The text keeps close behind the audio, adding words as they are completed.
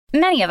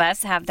Many of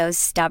us have those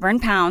stubborn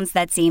pounds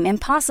that seem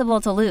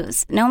impossible to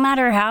lose, no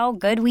matter how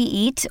good we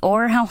eat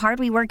or how hard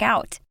we work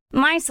out.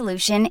 My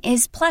solution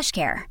is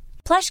PlushCare.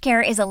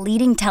 PlushCare is a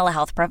leading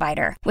telehealth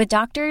provider with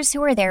doctors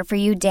who are there for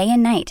you day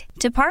and night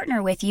to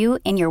partner with you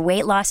in your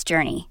weight loss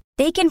journey.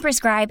 They can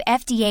prescribe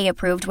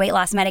FDA-approved weight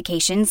loss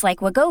medications like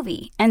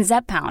Wegovy and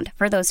Zepbound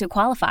for those who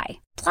qualify.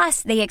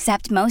 Plus, they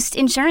accept most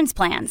insurance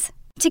plans.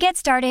 To get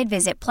started,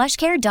 visit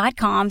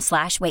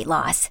plushcare.com/weight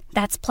loss.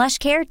 That's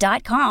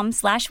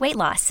plushcare.com/weight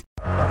loss.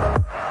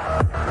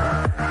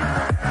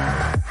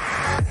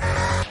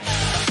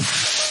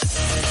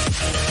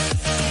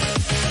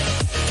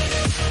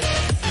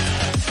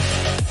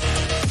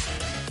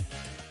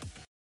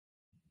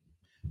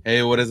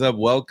 Hey, what is up?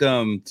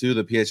 Welcome to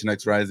the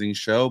PHNX Rising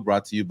Show,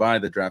 brought to you by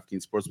the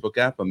DraftKings Sportsbook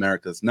app,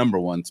 America's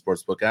 #1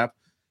 sportsbook app.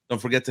 Don't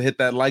forget to hit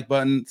that like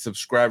button,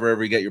 subscribe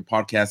wherever you get your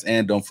podcast,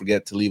 and don't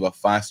forget to leave a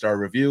 5-star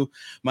review.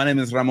 My name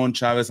is Ramon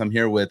Chavez. I'm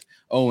here with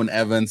Owen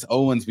Evans.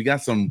 Owens, we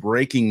got some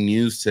breaking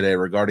news today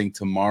regarding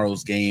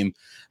tomorrow's game.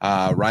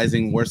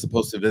 Rising, we're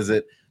supposed to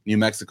visit New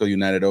Mexico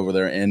United over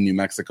there in New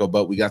Mexico,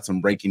 but we got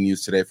some breaking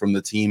news today from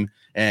the team.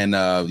 And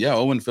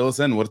Owen, fill us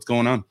in. What's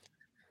going on?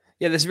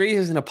 Yeah, there's really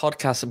isn't a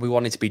podcast that we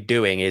wanted to be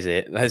doing, is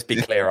it? Let's be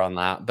clear on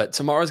that. But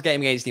tomorrow's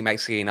game against New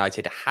Mexico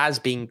United has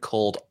been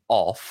called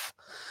off.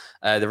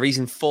 The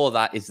reason for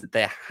that is that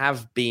there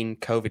have been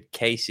COVID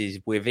cases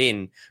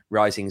within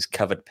Rising's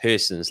covered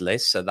persons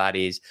list. So that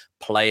is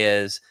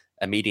players,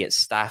 immediate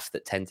staff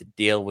that tend to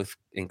deal with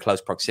in close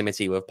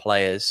proximity with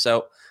players.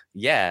 So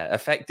yeah,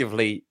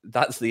 effectively,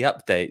 that's the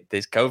update.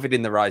 There's COVID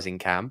in the Rising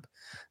camp.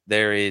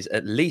 There is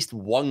at least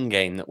one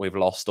game that we've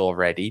lost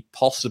already,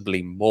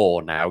 possibly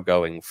more now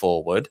going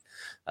forward,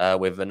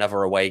 with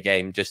another away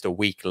game just a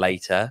week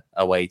later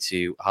away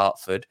to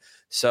Hartford.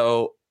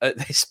 So at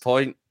this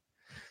point,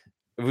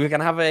 we're going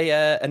to have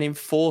an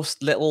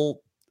enforced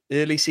little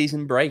early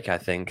season break, I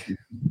think.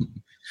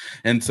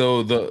 And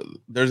so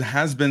there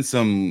has been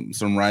some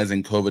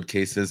rising COVID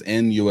cases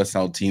in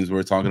USL teams. We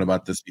were talking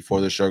about this before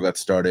the show got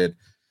started,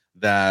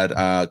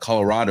 that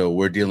Colorado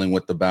were dealing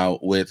with the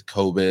bout with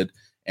COVID,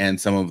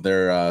 and some of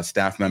their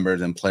staff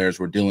members and players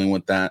were dealing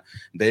with that.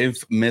 They've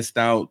missed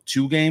out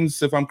 2 games,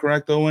 if I'm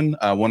correct, Owen.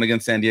 One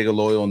against San Diego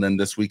Loyal, and then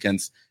this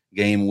weekend's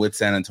game with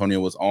San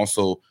Antonio was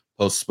also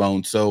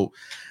postponed. So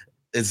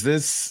is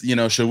this,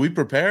 should we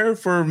prepare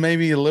for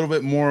maybe a little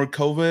bit more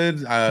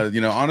COVID?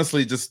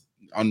 Honestly, just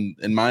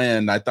in my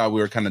end, I thought we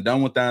were kind of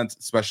done with that,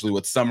 especially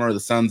with summer, the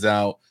sun's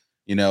out,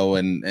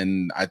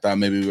 and I thought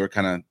maybe we were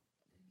kind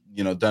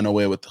of, done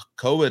away with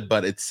COVID,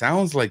 but it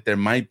sounds like there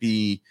might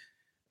be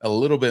a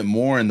little bit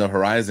more in the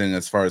horizon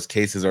as far as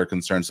cases are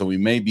concerned. So we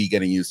may be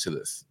getting used to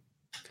this.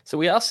 So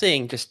we are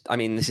seeing this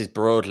is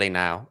broadly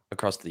now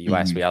across the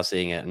US, we are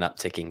seeing an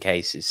uptick in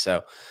cases.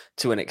 So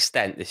to an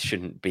extent, this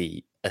shouldn't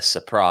be a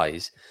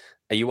surprise.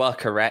 You are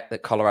correct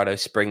that Colorado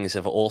Springs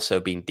have also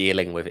been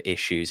dealing with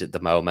issues at the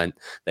moment.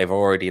 They've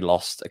already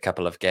lost a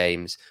couple of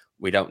games.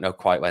 We don't know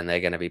quite when they're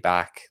going to be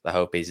back. The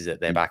hope is that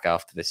they're back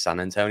after the San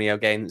Antonio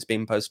game that's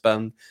been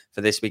postponed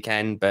for this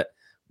weekend, but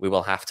we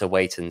will have to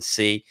wait and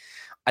see.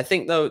 I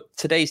think, though,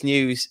 today's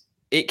news,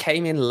 it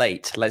came in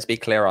late. Let's be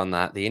clear on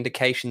that. The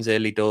indications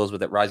early doors were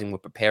that Rising were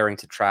preparing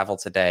to travel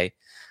today.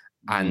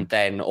 And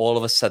then all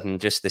of a sudden,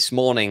 just this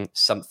morning,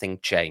 something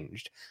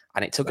changed.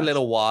 And it took a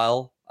little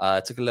while.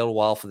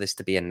 For this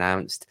to be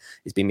announced.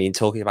 It's been being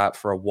talking about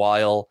for a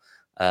while.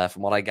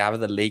 From what I gather,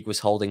 the league was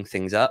holding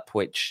things up,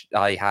 which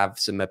I have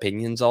some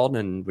opinions on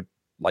and would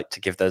like to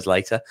give those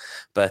later.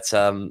 But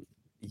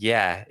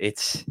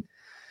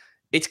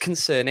it's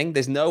concerning.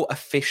 There's no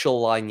official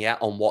line yet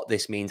on what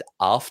this means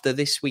after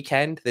this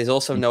weekend. There's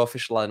also no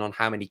official line on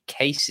how many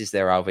cases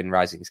there are in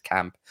Rising's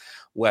camp,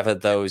 whether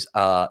those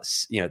are,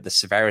 the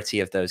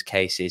severity of those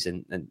cases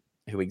and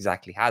who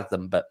exactly has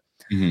them. But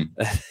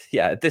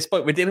at this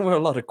point, we're dealing with a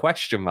lot of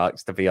question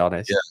marks, to be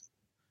honest. Yeah.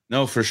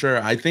 No, for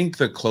sure. I think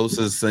the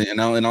closest,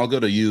 and I'll go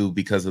to you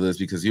because of this,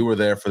 because you were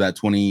there for that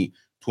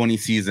 2020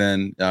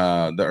 season,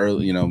 the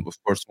early,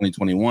 of course,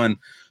 2021.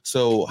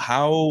 So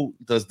how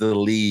does the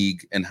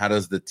league and how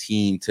does the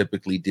team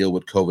typically deal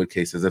with COVID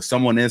cases? If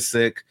someone is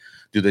sick,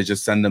 do they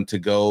just send them to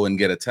go and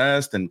get a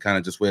test and kind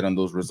of just wait on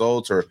those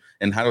results?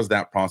 And how does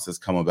that process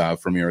come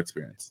about from your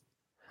experience?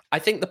 I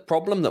think the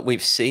problem that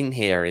we've seen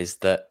here is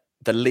that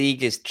the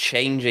league is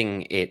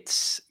changing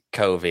its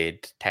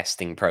COVID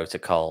testing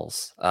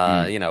protocols.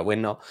 We're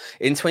not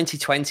in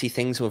 2020,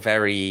 things were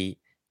very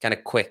kind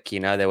of quick.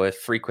 There were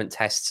frequent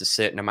tests a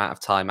certain amount of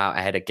time out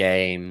ahead of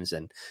games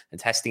and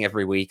testing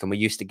every week. And we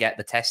used to get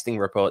the testing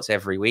reports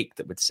every week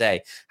that would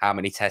say how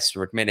many tests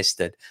were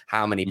administered,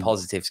 how many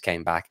positives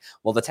came back.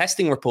 Well, the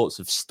testing reports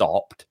have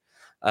stopped.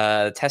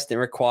 Testing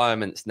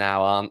requirements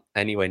now aren't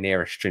anywhere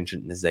near as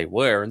stringent as they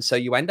were. And so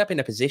you end up in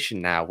a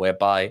position now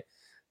whereby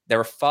there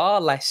are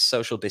far less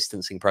social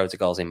distancing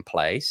protocols in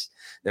place.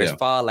 There's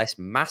far less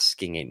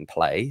masking in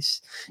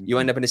place. You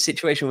end up in a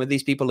situation where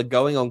these people are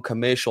going on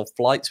commercial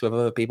flights with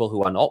other people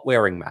who are not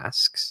wearing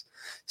masks.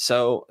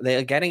 So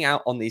they're getting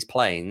out on these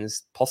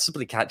planes,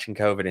 possibly catching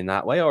COVID in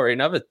that way or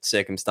in other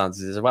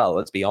circumstances as well.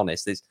 Let's be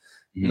honest, there's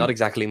not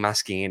exactly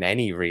masking in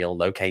any real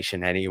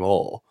location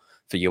anymore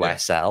for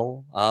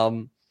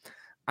USL.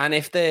 And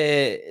if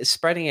they're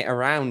spreading it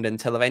around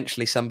until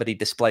eventually somebody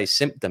displays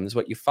symptoms,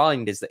 what you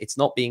find is that it's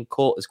not being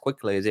caught as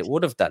quickly as it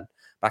would have done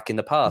back in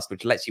the past,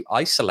 which lets you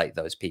isolate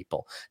those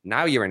people.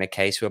 Now you're in a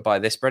case whereby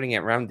they're spreading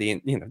it around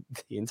the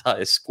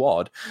entire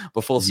squad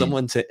before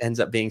someone ends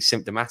up being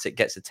symptomatic,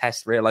 gets a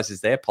test, realizes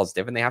they're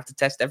positive, and they have to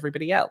test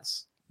everybody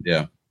else.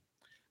 Yeah.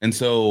 And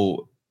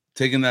so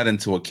taking that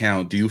into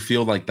account, do you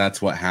feel like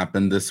that's what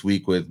happened this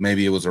week with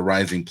maybe it was a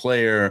rising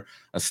player,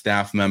 a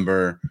staff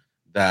member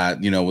that,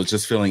 was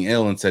just feeling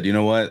ill and said, you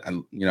know what,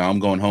 I'm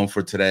going home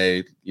for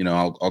today.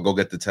 I'll go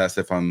get the test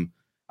if I'm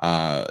feeling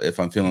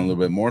a little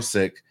bit more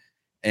sick.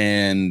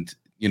 And,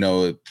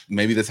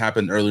 maybe this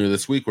happened earlier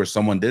this week where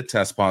someone did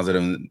test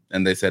positive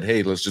and they said,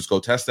 hey, let's just go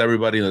test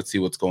everybody. Let's see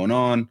what's going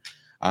on.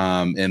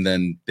 And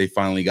then they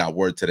finally got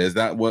word today. Is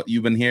that what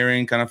you've been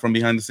hearing kind of from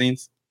behind the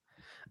scenes?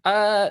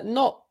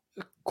 Not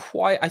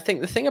quite. I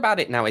think the thing about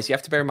it now is you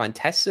have to bear in mind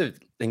tests are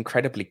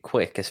incredibly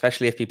quick,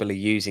 especially if people are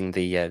using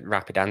the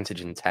rapid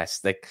antigen tests.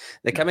 They're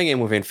coming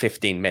in within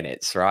 15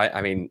 minutes, right?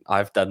 I mean,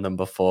 I've done them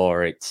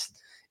before. It's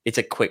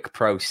a quick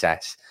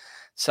process.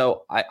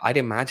 So I'd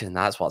imagine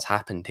that's what's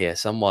happened here.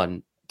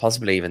 Someone,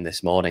 possibly even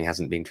this morning,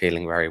 hasn't been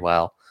feeling very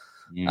well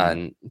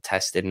and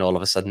tested, and all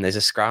of a sudden there's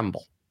a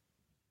scramble.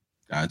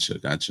 Gotcha.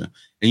 And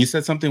you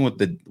said something with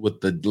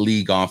the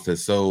league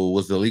office. So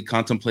was the league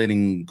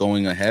contemplating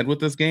going ahead with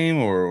this game,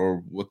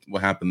 or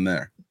what happened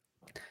there?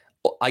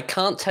 Well, I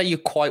can't tell you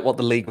quite what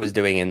the league was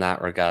doing in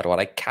that regard. What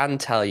I can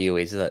tell you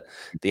is that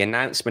the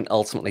announcement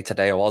ultimately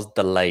today was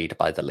delayed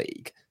by the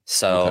league.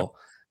 So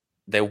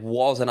there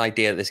was an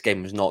idea that this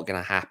game was not going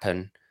to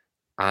happen,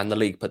 and the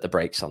league put the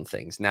brakes on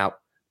things. Now,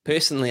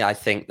 personally, I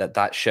think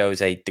that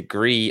shows a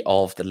degree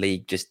of the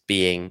league just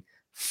being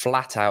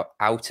flat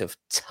out of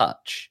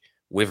touch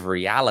with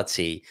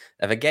reality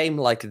of a game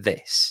like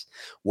this,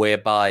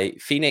 whereby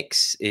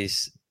Phoenix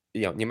is,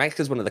 New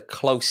Mexico is one of the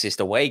closest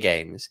away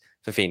games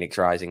for Phoenix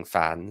Rising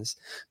fans,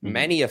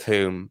 many of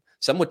whom,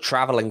 some were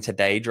traveling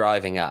today,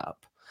 driving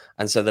up.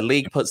 And so the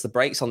league puts the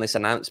brakes on this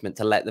announcement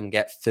to let them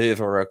get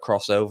further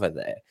across over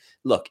there.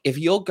 Look, if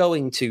you're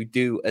going to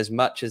do as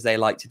much as they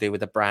like to do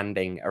with the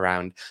branding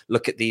around,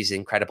 look at these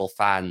incredible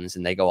fans,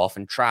 and they go off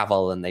and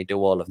travel and they do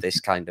all of this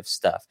kind of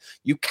stuff,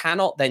 you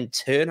cannot then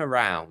turn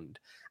around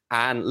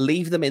and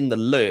leave them in the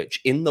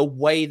lurch in the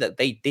way that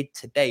they did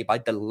today by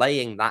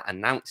delaying that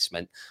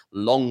announcement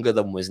longer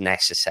than was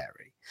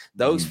necessary.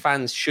 Those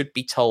fans should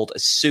be told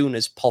as soon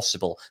as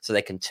possible so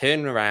they can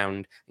turn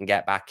around and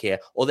get back here,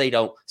 or they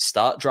don't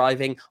start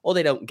driving, or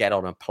they don't get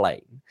on a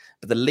plane.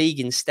 But the league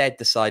instead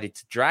decided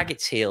to drag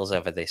its heels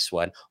over this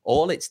one.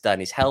 All it's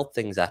done is held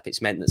things up.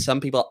 It's meant that some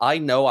people, I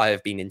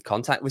have been in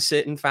contact with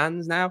certain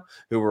fans now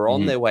who were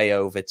on their way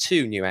over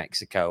to New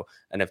Mexico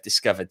and have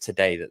discovered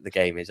today that the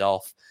game is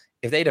off.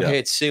 If they'd have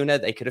heard sooner,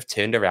 they could have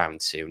turned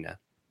around sooner.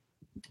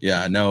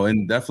 Yeah, no,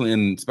 and definitely,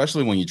 and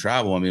especially when you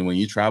travel. I mean, when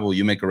you travel,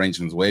 you make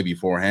arrangements way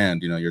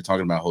beforehand. You're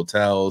talking about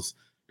hotels.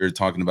 You're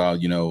talking about,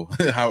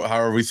 how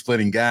are we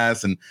splitting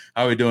gas and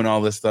how are we doing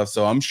all this stuff.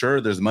 So I'm sure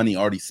there's money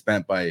already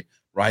spent by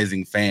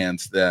Rising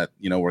fans that,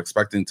 were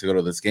expecting to go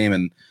to this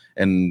game.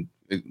 And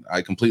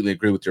I completely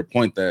agree with your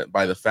point that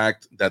by the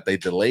fact that they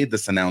delayed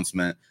this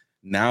announcement,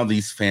 now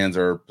these fans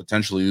are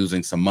potentially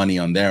losing some money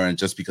on their end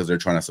just because they're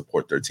trying to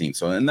support their team.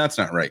 So, and that's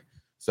not right.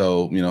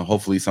 So,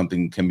 hopefully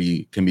something can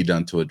be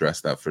done to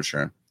address that for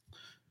sure.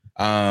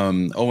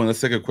 And let's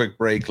take a quick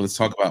break. Let's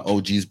talk about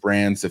OG's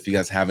brands. If you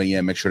guys haven't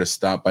yet, make sure to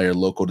stop by your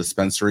local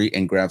dispensary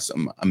and grab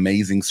some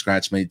amazing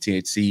scratch-made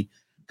THC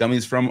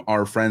gummies from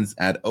our friends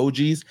at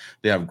OG's.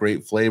 They have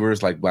great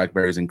flavors like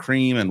blackberries and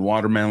cream and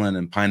watermelon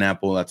and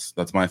pineapple.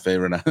 That's my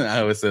favorite. I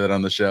always say that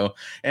on the show.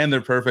 And they're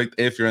perfect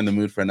if you're in the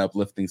mood for an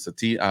uplifting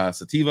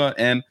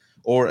sativa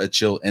or a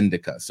chill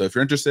indica. So if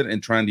you're interested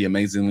in trying the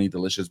amazingly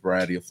delicious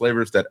variety of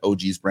flavors that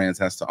OG's Brands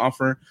has to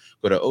offer,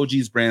 go to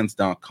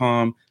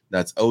ogsbrands.com.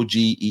 That's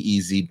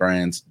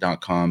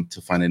OGEEZbrands.com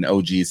to find an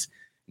OG's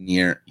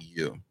near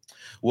you.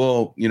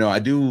 Well, I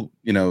do,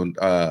 and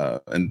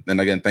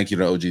again, thank you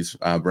to OG's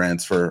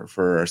Brands for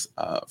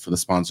the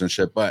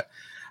sponsorship. But,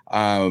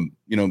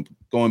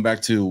 going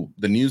back to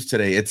the news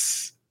today,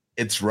 it's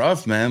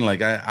rough, man.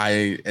 Like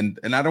I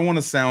don't want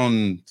to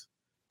sound,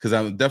 because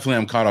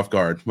I'm caught off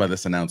guard by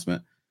this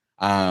announcement.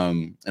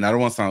 And I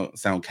don't want to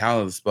sound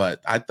callous,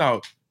 but I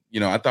thought we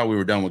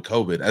were done with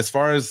COVID. As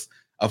far as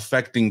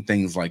affecting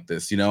things like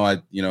this,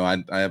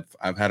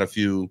 I've had a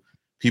few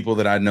people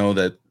that I know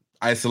that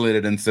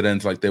isolated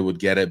incidents, like they would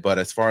get it. But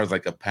as far as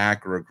like a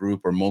pack or a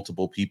group or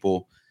multiple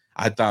people,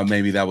 I thought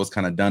maybe that was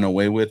kind of done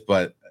away with.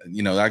 But,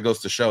 that goes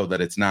to show that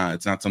it's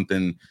not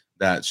something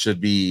that should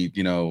be,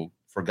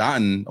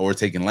 forgotten or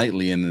taken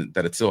lightly, and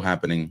that it's still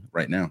happening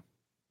right now.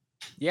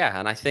 Yeah,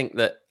 and I think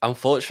that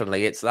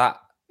unfortunately it's that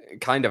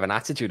kind of an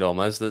attitude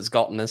almost that's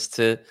gotten us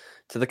to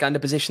the kind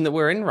of position that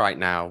we're in right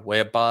now,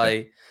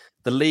 whereby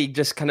the league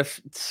just kind of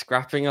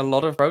scrapping a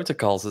lot of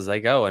protocols as they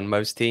go, and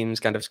most teams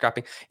kind of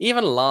scrapping.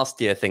 Even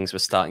last year, things were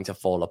starting to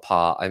fall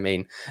apart. I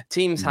mean,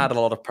 teams had a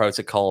lot of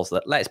protocols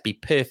that, let's be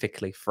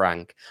perfectly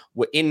frank,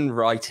 were in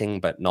writing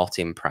but not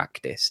in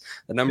practice.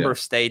 The number of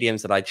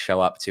stadiums that I'd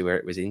show up to where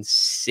it was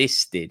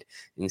insisted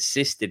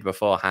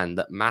beforehand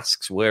that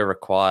masks were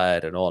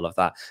required and all of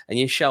that, and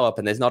you show up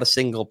and there's not a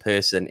single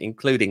person,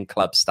 including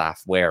club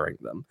staff, wearing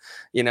them.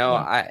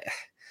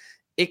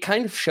 It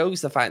kind of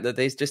shows the fact that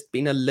there's just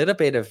been a little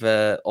bit of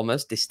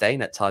almost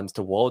disdain at times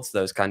towards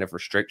those kind of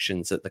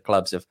restrictions that the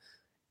clubs have,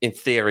 in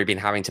theory, been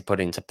having to put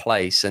into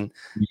place. And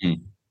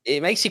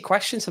it makes you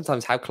question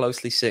sometimes how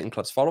closely certain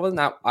clubs follow them.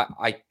 Now,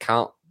 I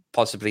can't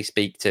possibly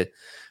speak to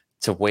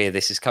where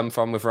this has come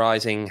from with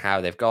Rising,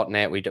 how they've gotten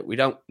it. We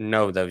don't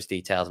know those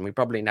details, and we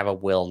probably never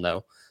will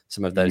know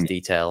some of those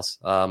details.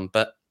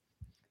 But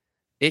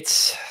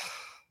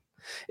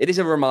it is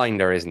a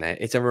reminder, isn't it?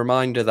 It's a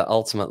reminder that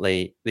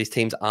ultimately these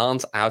teams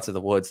aren't out of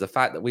the woods. The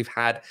fact that we've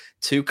had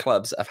 2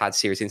 clubs that have had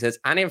serious incidents.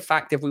 And in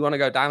fact, if we want to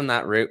go down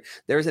that route,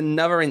 there is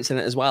another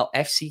incident as well.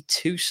 FC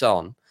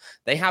Tucson.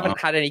 They haven't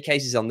had any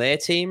cases on their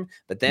team,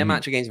 but their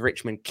match against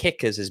Richmond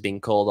Kickers has been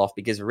called off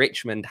because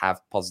Richmond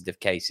have positive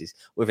cases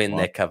within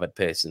their covered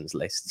persons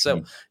list.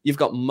 So you've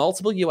got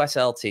multiple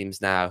USL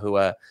teams now who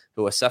are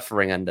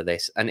suffering under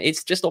this. And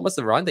it's just almost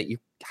the reminder that you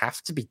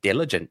have to be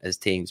diligent as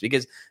teams,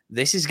 because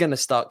this is going to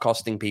start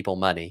costing people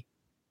money.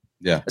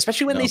 Yeah.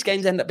 Especially when these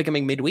games end up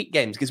becoming midweek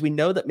games, because we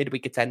know that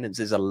midweek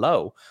attendances are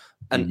low.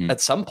 And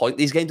at some point,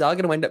 these games are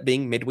going to end up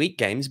being midweek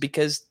games,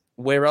 because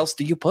where else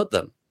do you put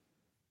them?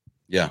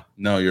 Yeah,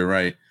 no, you're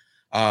right.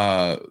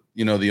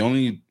 The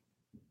only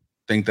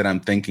thing that I'm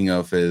thinking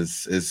of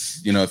is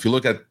if you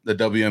look at the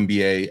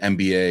WNBA,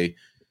 NBA,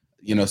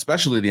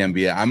 especially the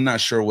NBA, I'm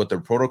not sure what their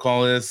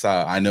protocol is.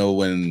 I know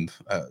when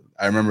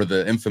I remember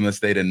the infamous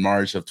date in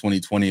March of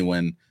 2020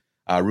 when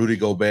Rudy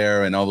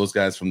Gobert and all those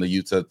guys from the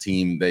Utah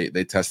team, they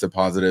tested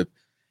positive,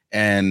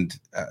 and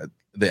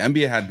the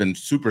NBA had been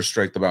super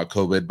strict about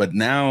COVID, but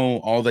now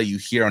all that you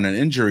hear on an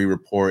injury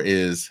report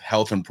is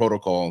health and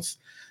protocols,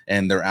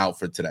 and they're out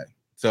for today.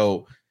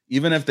 So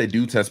even if they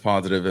do test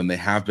positive and they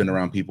have been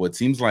around people, it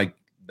seems like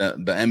the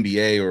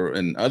NBA or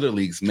in other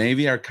leagues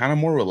maybe are kind of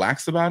more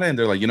relaxed about it. And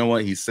they're like, you know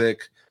what, he's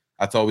sick.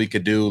 That's all we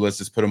could do. Let's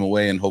just put him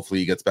away, and hopefully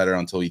he gets better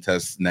until he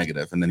tests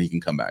negative, and then he can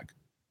come back.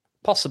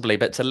 Possibly,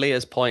 but to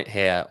Leah's point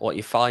here, what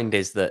you find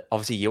is that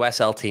obviously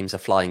USL teams are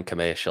flying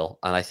commercial,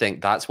 and I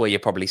think that's where you're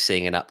probably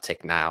seeing an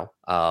uptick now.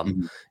 A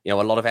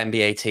lot of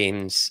NBA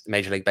teams,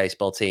 Major League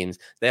Baseball teams,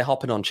 they're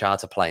hopping on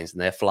charter planes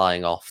and they're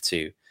flying off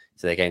to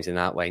their games in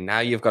that way. Now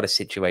you've got a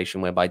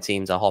situation whereby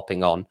teams are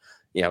hopping on,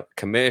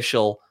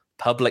 commercial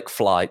public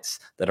flights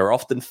that are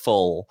often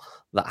full,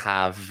 that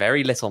have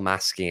very little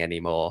masking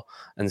anymore,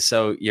 and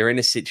so you're in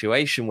a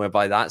situation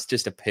whereby that's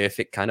just a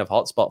perfect kind of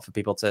hotspot for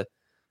people to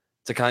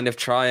kind of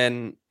try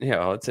and,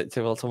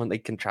 to ultimately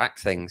contract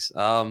things.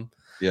 I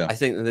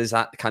think that there's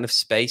that kind of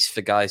space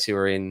for guys who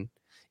are in,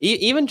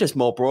 even just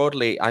more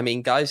broadly, I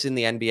mean, guys in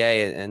the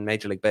NBA and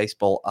Major League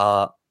Baseball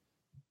are,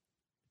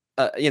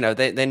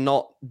 they're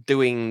not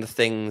doing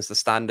the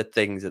standard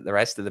things that the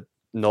rest of the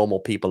normal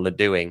people are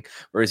doing,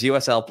 whereas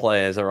USL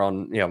players are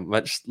on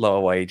much lower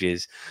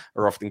wages,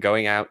 are often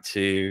going out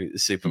to the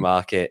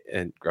supermarket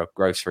and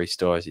grocery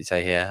store, as you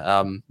say here,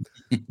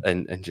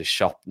 and just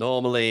shop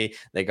normally.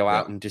 They go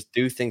out and just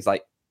do things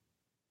like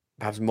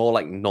perhaps more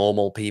like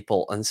normal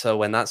people, and so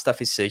when that stuff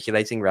is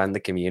circulating around the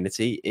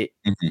community,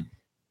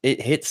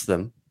 it hits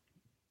them.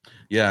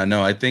 Yeah,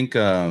 no, I think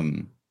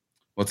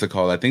what's it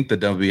called? I think the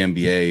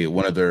WNBA,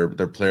 one of their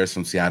players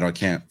from Seattle, I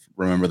can't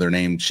remember their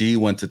name, she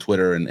went to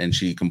Twitter and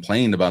she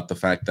complained about the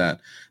fact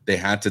that they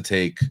had to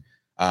take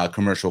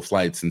commercial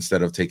flights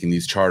instead of taking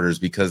these charters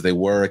because they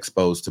were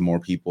exposed to more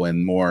people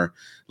and more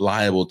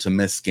liable to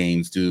miss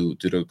games due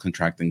to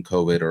contracting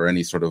COVID or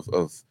any sort of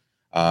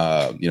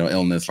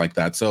illness like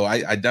that. So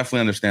I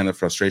definitely understand the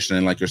frustration.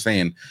 And like you're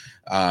saying,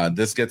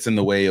 this gets in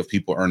the way of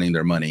people earning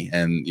their money,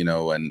 and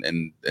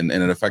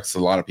it affects a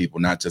lot of people,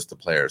 not just the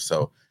players.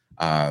 So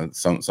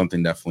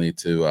something definitely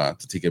to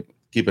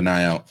keep an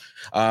eye out.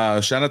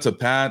 Shout out to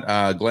Pat,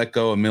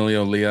 Glecko,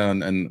 Emilio, Leah,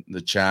 and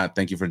the chat.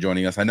 Thank you for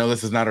joining us. I know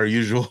this is not our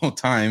usual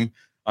time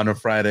on a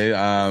Friday.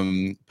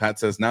 Pat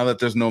says, now that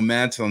there's no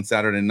match on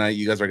Saturday night,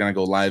 you guys are going to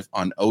go live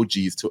on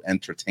OGs to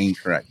entertain,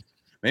 correct?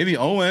 Maybe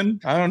Owen.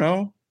 I don't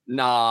know.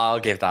 No, I'll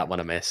give that one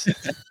a miss.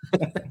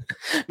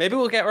 Maybe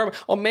we'll get,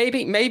 or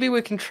maybe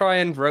we can try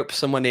and rope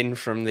someone in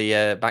from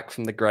the back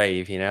from the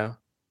grave,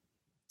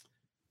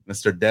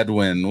 Mr.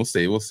 Deadwin. We'll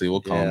see.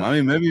 We'll call him. I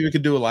mean, maybe we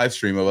could do a live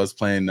stream of us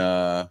playing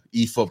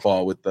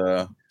eFootball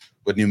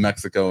with New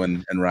Mexico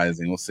and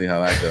Rising. We'll see how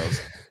that goes.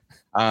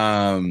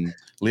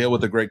 Leah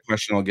with a great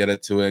question. I'll get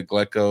it to it.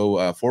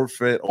 Glecko,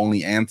 forfeit,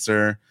 only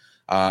answer.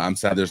 I'm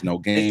sad there's no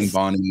game.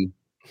 Bonnie.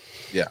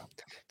 Yeah.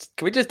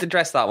 Can we just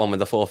address that one with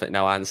the forfeit,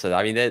 no answer?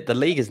 I mean, the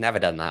league has never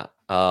done that,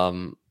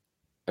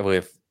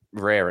 with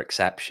rare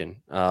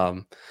exception.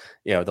 The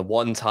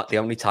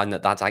only time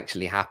that's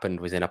actually happened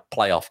was in a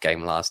playoff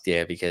game last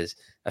year, because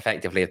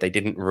effectively, if they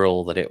didn't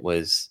rule that it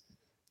was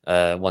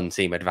one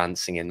team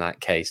advancing in that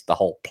case, the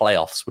whole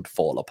playoffs would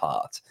fall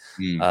apart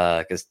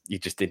because you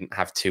just didn't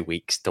have 2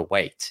 weeks to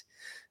wait.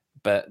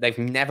 But they've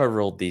never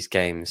ruled these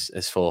games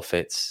as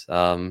forfeits.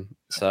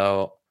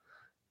 So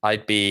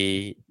I'd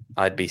be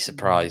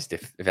surprised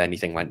if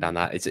anything went down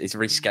that. It's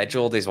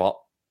rescheduled is what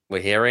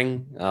we're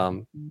hearing.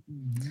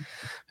 We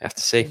have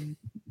to see.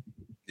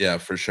 Yeah,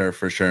 for sure.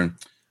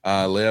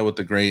 Leah with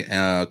the great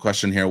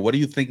question here. What do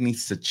you think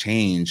needs to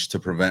change to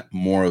prevent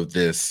more of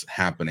this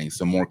happening?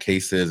 So more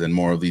cases and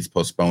more of these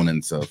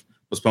postponements of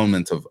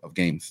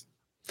games.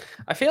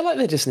 I feel like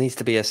there just needs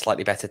to be a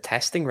slightly better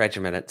testing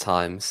regimen at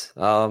times.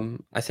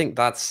 I think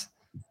that's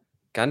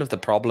kind of the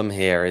problem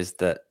here is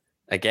that,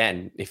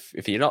 again,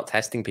 if you're not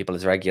testing people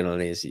as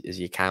regularly as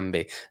you can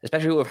be,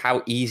 especially with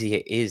how easy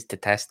it is to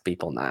test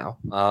people now,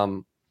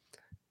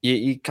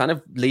 you kind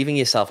of leaving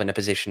yourself in a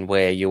position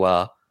where you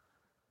are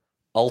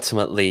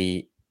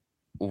ultimately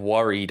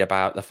worried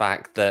about the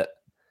fact that,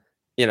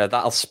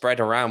 that'll spread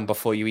around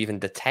before you even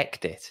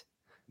detect it.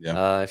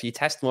 Yeah. If you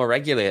test more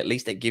regularly, at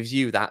least it gives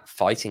you that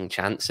fighting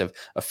chance of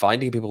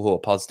finding people who are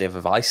positive,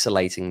 of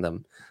isolating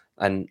them,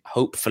 and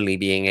hopefully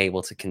being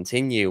able to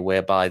continue.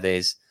 Whereby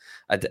there's,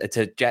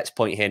 to Jet's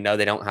point here, no,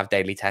 they don't have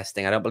daily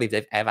testing. I don't believe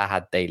they've ever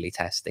had daily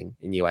testing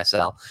in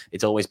USL.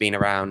 It's always been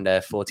around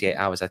 48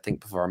 hours, I think,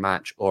 before a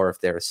match, or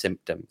if there are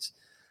symptoms.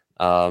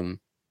 And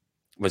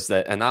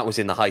that was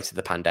in the height of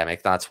the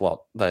pandemic. That's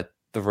what the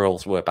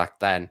rules were back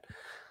then.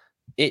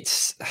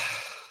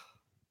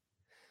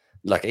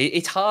 Look,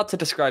 it's hard to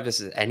describe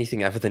this as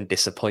anything other than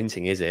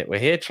disappointing, is it? We're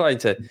here trying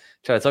to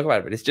talk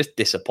about it, but it's just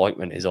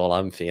disappointment is all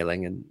I'm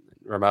feeling. And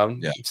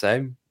Ramon,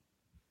 same.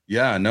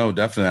 Yeah, no,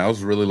 definitely. I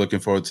was really looking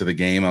forward to the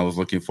game. I was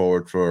looking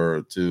forward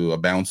to a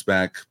bounce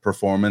back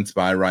performance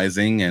by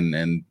Rising,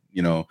 and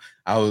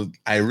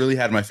I really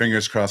had my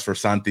fingers crossed for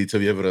Santi to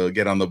be able to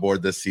get on the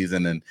board this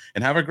season and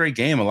have a great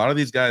game. A lot of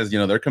these guys,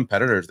 they're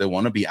competitors. They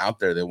want to be out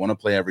there. They want to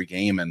play every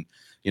game, and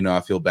I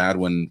feel bad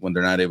when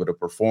they're not able to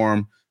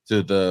perform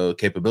to the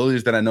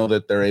capabilities that I know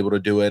that they're able to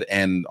do it,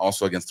 and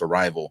also against a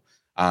rival,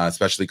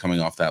 especially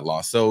coming off that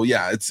loss. So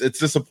yeah, it's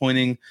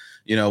disappointing.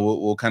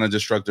 We'll kind of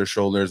just shrug their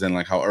shoulders, and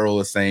like how Earl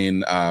is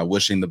saying,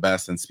 wishing the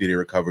best and speedy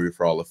recovery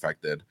for all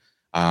affected.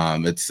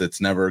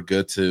 It's never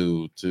good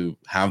to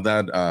have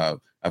that.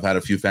 I've had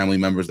a few family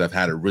members that have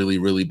had it really,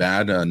 really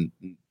bad, and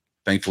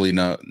thankfully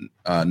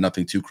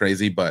nothing too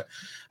crazy. But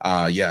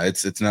yeah,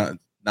 it's not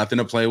nothing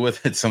to play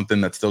with. It's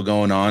something that's still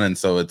going on, and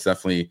so it's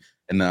definitely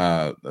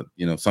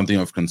something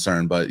of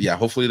concern. But yeah,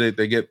 hopefully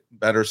they get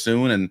better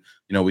soon, and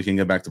we can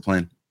get back to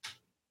playing.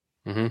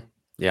 Mm-hmm.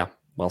 Yeah,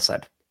 well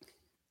said.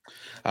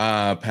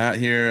 Pat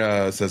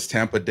here says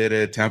Tampa did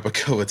it. Tampa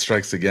COVID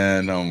strikes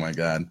again. Oh my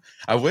God,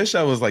 I wish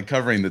I was like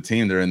covering the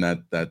team during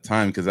that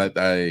time, because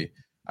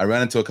I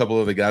ran into a couple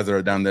of the guys that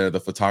are down there, the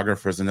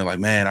photographers, and they're like,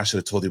 man, I should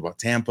have told you about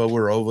Tampa.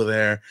 We're over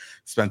there,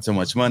 spent so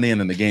much money,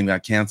 and then the game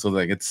got canceled.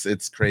 Like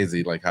it's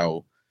crazy, like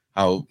how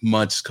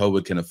much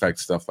COVID can affect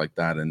stuff like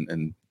that,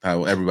 and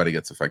how everybody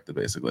gets affected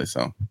basically.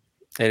 So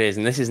it is,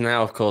 and this is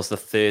now, of course, the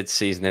third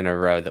season in a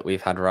row that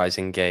we've had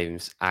Rising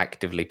games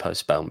actively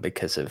postponed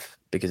because of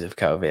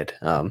COVID.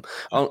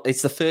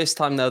 It's the first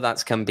time though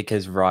that's come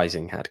because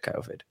Rising had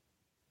COVID.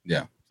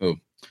 Yeah, so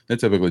they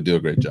typically do a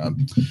great job.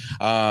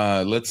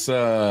 Let's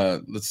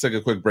take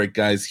a quick break,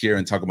 guys, here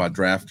and talk about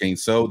DraftKings.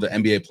 So the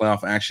NBA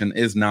playoff action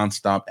is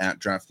nonstop at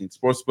DraftKings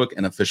Sportsbook,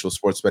 an official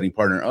sports betting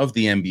partner of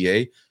the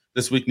NBA.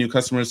 This week, new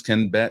customers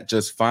can bet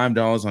just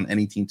 $5 on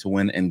any team to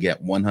win and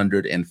get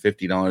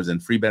 $150 in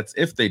free bets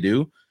if they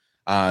do.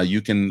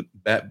 You can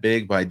bet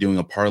big by doing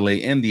a parlay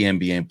in the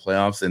NBA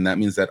playoffs, and that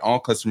means that all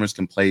customers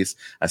can place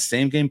a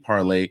same-game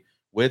parlay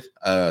with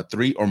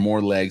 3 or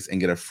more legs and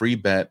get a free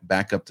bet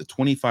back up to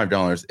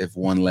 $25 if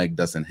one leg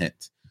doesn't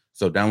hit.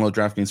 So download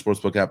DraftKings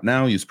Sportsbook app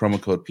now. Use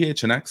promo code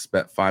PHNX.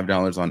 Bet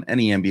 $5 on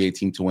any NBA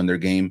team to win their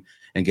game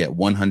and get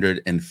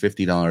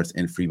 $150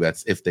 in free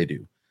bets if they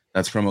do.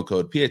 That's promo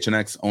code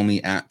PHNX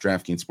only at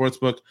DraftKings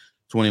Sportsbook.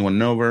 21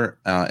 and over,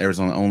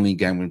 Arizona only.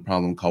 Gambling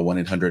problem, call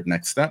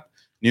 1-800-NEXT-STEP.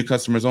 New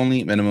customers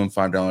only, minimum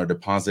 $5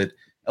 deposit.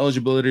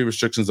 Eligibility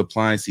restrictions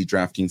apply. See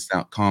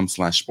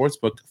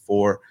DraftKings.com/sportsbook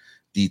for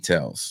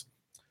details.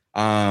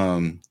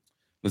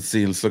 Let's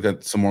see. Let's look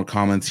at some more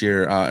comments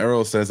here.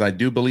 Errol says, I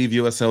do believe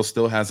USL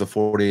still has a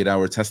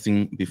 48-hour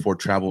testing before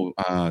travel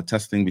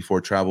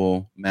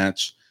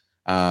match.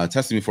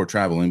 Testing before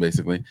traveling,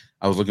 basically.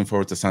 I was looking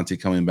forward to Santi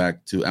coming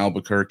back to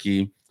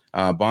Albuquerque.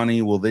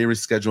 Bonnie, will they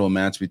reschedule a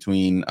match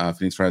between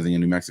Phoenix Rising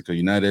and New Mexico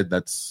United?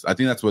 I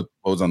think that's what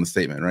was on the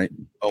statement, right,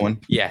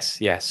 Owen? Yes.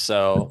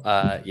 So,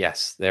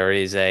 yes, there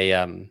is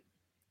a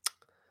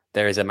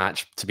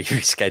match to be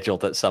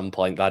rescheduled at some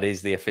point. That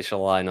is the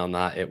official line on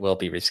that. It will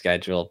be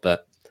rescheduled,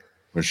 but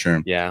for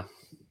sure. Yeah.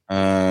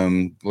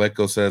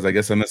 Letko says, I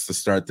guess I missed the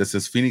start. This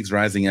is Phoenix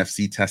Rising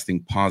FC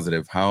testing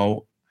positive.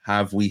 How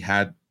have we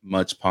had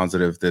much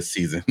positive this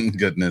season.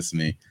 Goodness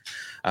me.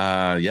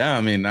 Yeah,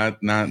 I mean, not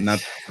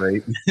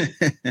great.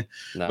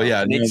 No, but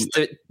yeah,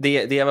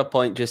 the other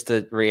point, just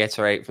to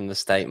reiterate from the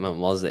statement,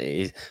 was that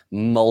it is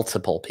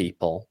multiple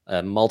people,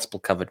 multiple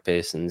covered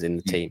persons in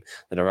the team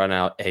that are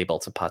unable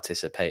to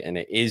participate, and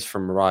it is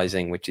from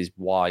Rising, which is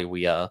why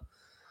we are,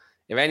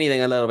 if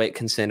anything, a little bit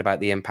concerned about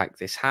the impact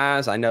this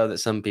has. I know that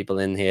some people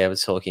in here were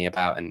talking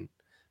about, and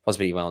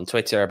possibly even on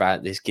Twitter,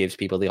 about this gives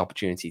people the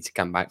opportunity to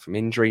come back from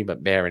injury,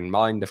 but bear in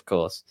mind, of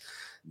course,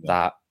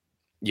 that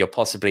you're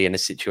possibly in a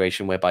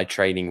situation whereby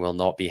training will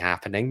not be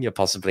happening. You're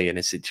possibly in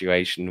a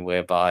situation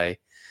whereby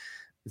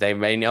they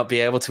may not be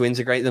able to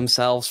integrate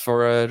themselves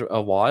for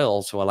a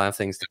while to allow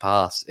things to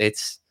pass.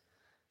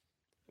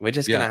 We're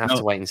just going to have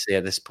to wait and see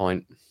at this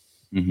point.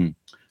 Mm-hmm.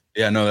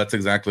 Yeah, no, that's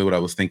exactly what I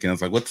was thinking. I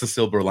was like, what's the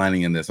silver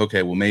lining in this?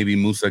 Okay, well, maybe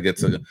Musa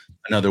gets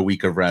another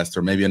week of rest,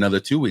 or maybe another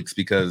 2 weeks,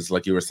 because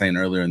like you were saying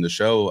earlier in the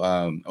show,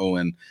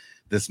 Owen,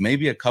 this may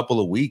be a couple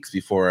of weeks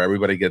before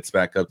everybody gets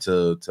back up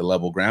to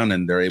level ground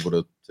and they're able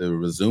to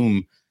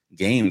resume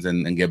games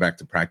and get back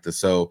to practice.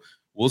 So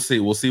we'll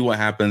see what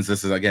happens.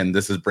 This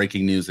is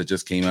breaking news that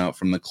just came out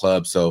from the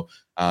club. So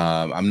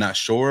I'm not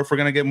sure if we're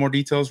going to get more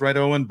details, right,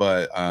 Owen?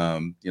 But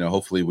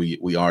hopefully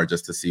we are,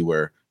 just to see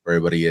where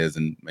everybody is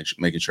and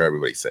making sure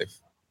everybody's safe.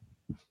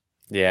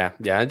 Yeah.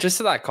 And just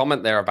to that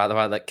comment there about the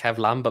fact that Kev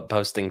Lambert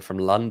posting from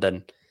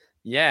London.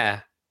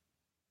 Yeah,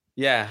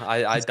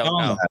 I don't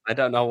know. I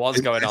don't know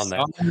what's going on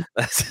there.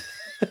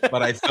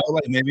 But I felt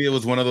like maybe it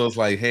was one of those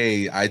like,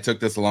 hey, I took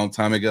this a long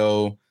time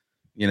ago.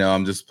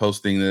 I'm just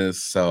posting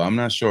this. So I'm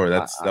not sure.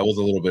 That was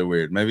a little bit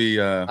weird. Maybe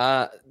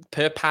per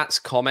Pat's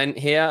comment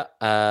here.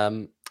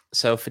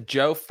 So for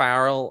Joe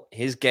Farrell,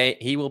 his game,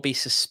 he will be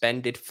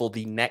suspended for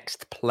the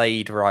next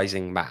played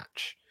Rising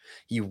match.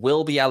 He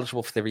will be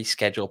eligible for the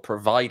reschedule,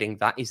 providing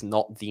that is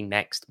not the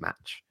next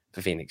match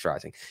for Phoenix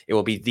Rising. It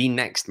will be the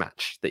next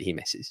match that he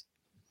misses.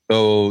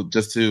 So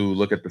just to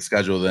look at the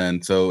schedule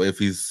then, so if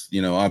he's,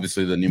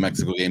 obviously the New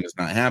Mexico game is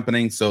not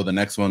happening, so the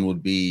next one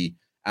would be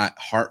at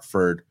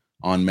Hartford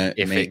on May.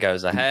 If it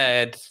goes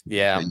ahead,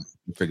 yeah.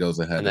 If it goes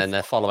ahead. And then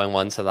the following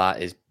one to that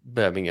is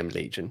Birmingham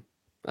Legion.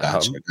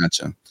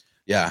 Gotcha.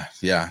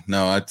 Yeah.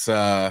 No, it's,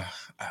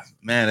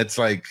 man, it's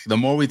like the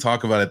more we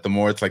talk about it, the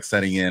more it's like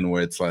setting in,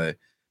 where it's like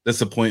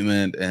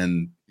disappointment,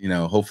 and,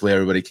 hopefully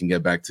everybody can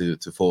get back to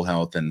full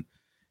health and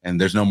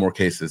there's no more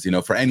cases,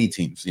 for any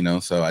teams,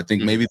 So I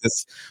think maybe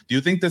do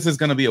you think this is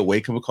going to be a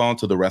wake-up call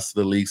to the rest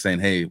of the league saying,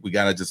 hey, we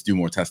got to just do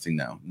more testing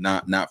now,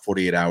 not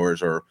 48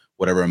 hours or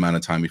whatever amount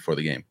of time before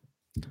the game?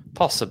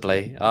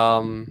 Possibly.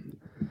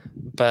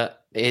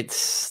 But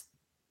it's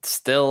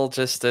still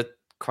just a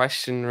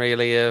question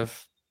really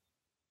of,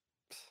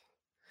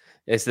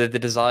 is there the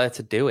desire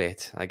to do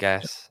it, I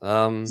guess.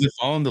 Does it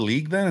fall in the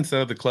league then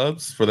instead of the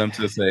clubs for them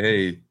to say,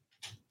 hey,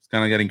 it's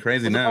kind of getting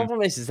crazy now? The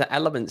problem is that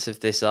elements of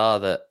this are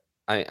that,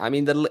 I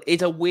mean,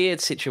 it's a weird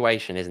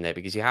situation, isn't it?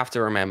 Because you have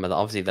to remember that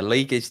obviously the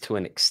league is to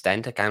an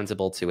extent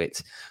accountable to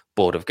its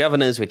board of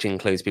governors, which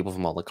includes people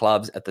from all the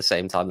clubs. At the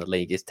same time, the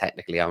league is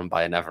technically owned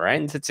by another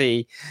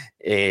entity.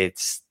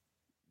 It's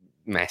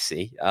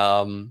messy.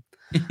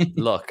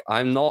 Look,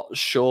 I'm not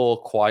sure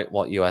quite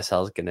what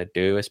USL is going to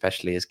do,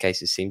 especially as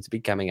cases seem to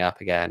be coming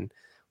up again.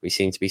 We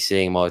seem to be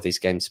seeing more of these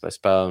games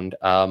postponed.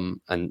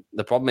 And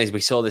the problem is we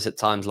saw this at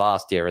times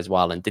last year as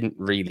well and didn't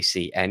really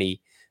see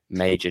any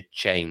major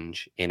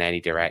change in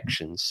any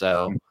direction.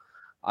 So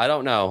I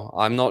don't know.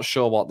 I'm not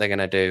sure what they're going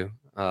to do.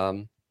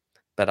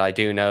 But I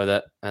do know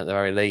that at the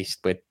very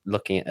least, we're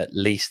looking at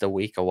least a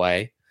week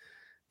away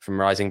from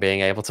Rising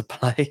being able to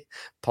play,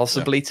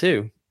 possibly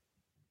two.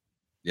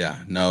 Yeah,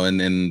 no, and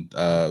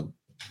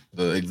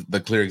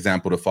the clear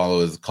example to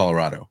follow is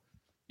Colorado.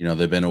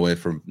 They've been away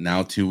for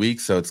now 2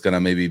 weeks, so it's going to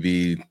maybe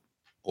be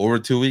over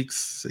 2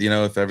 weeks,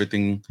 if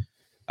everything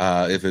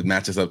if it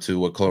matches up to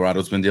what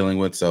Colorado's been dealing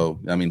with. So,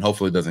 I mean,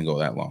 hopefully it doesn't go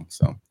that long.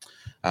 So,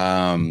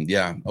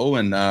 yeah.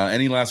 Owen,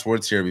 any last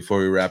words here before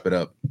we wrap it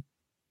up?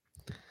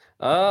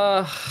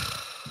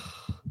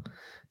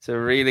 It's a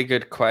really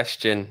good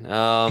question.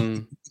 I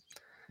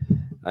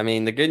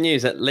mean, the good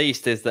news at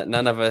least is that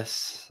none of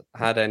us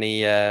had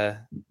any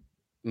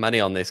money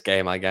on this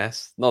game, I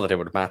guess. Not that it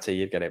would matter.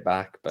 You'd get it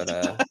back, but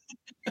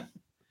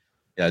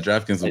yeah,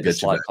 DraftKings will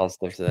get you back.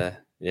 Positive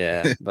there.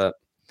 Yeah, but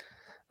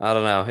I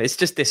don't know. It's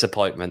just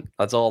disappointment.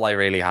 That's all I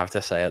really have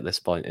to say at this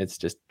point. It's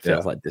just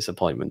feels like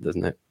disappointment,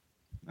 doesn't it?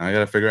 I got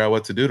to figure out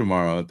what to do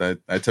tomorrow.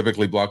 I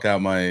typically block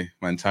out my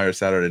entire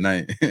Saturday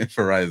night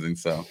for Rising.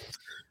 So,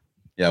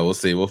 yeah, we'll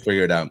see. We'll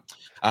figure it out.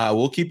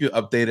 We'll keep you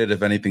updated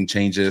if anything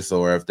changes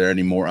or if there are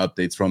any more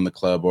updates from the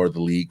club or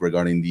the league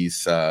regarding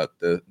these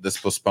this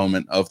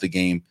postponement of the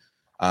game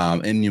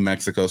in New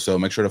Mexico. So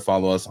make sure to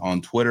follow us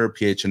on Twitter,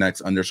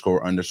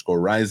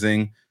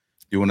 PHNX__Rising.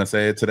 Do you want to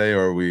say it today,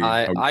 or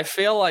I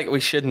feel like we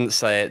shouldn't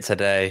say it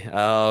today.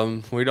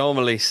 We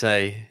normally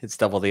say it's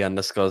double the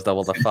underscores,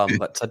 double the fun,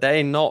 but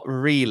today not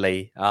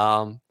really.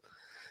 So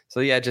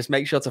yeah, just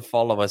make sure to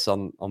follow us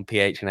on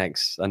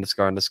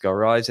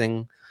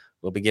PHNX__Rising.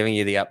 we'll be giving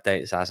you the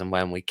updates as and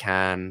when we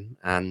can.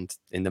 And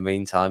in the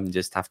meantime,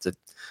 just have to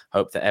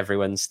hope that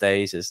everyone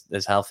stays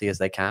as healthy as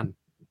they can.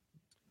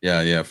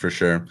 Yeah, for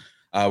sure.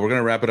 We're going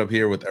to wrap it up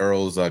here with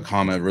Earl's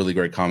comment. Really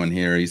great comment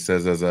here. He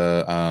says, as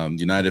a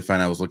United fan,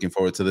 I was looking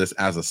forward to this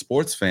as a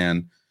sports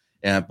fan,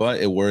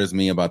 but it worries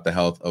me about the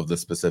health of the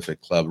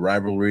specific club.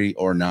 Rivalry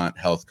or not,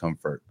 health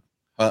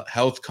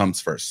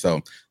comes first.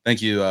 So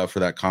thank you for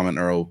that comment,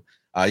 Earl.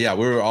 Yeah,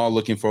 we were all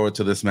looking forward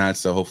to this match.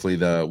 So hopefully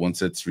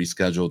once it's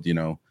rescheduled,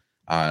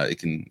 it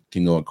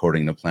can go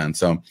according to plan.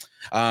 So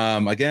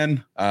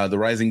again, the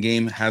Rising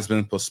game has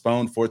been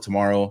postponed for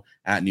tomorrow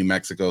at New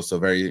Mexico. So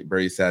very,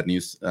 very sad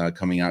news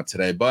coming out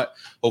today, but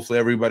hopefully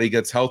everybody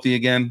gets healthy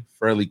again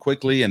fairly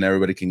quickly and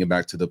everybody can get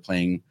back to the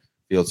playing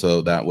field.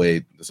 So that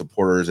way the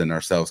supporters and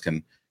ourselves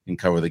can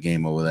cover the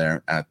game over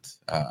there at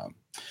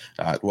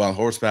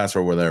Horse Pass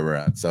or wherever we're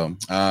at. So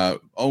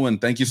Owen,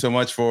 thank you so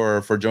much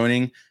for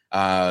joining.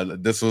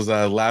 This was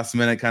a last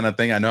minute kind of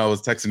thing. I know I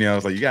was texting you. I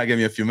was like, you gotta give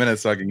me a few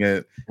minutes so I can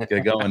get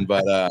going.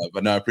 But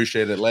no, I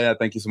appreciate it. Leia,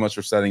 thank you so much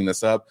for setting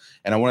this up.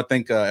 And I want to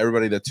thank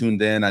everybody that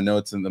tuned in. I know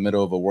it's in the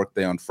middle of a work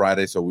day on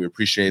Friday, so we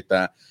appreciate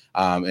that.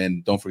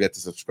 And don't forget to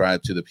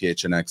subscribe to the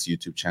PHNX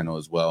YouTube channel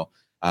as well.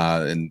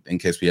 In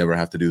case we ever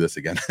have to do this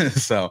again.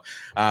 So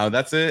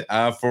that's it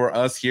for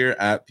us here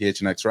at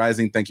PHNX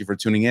Rising. Thank you for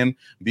tuning in.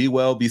 Be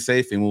well, be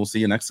safe, and we'll see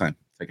you next time.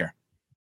 Take care.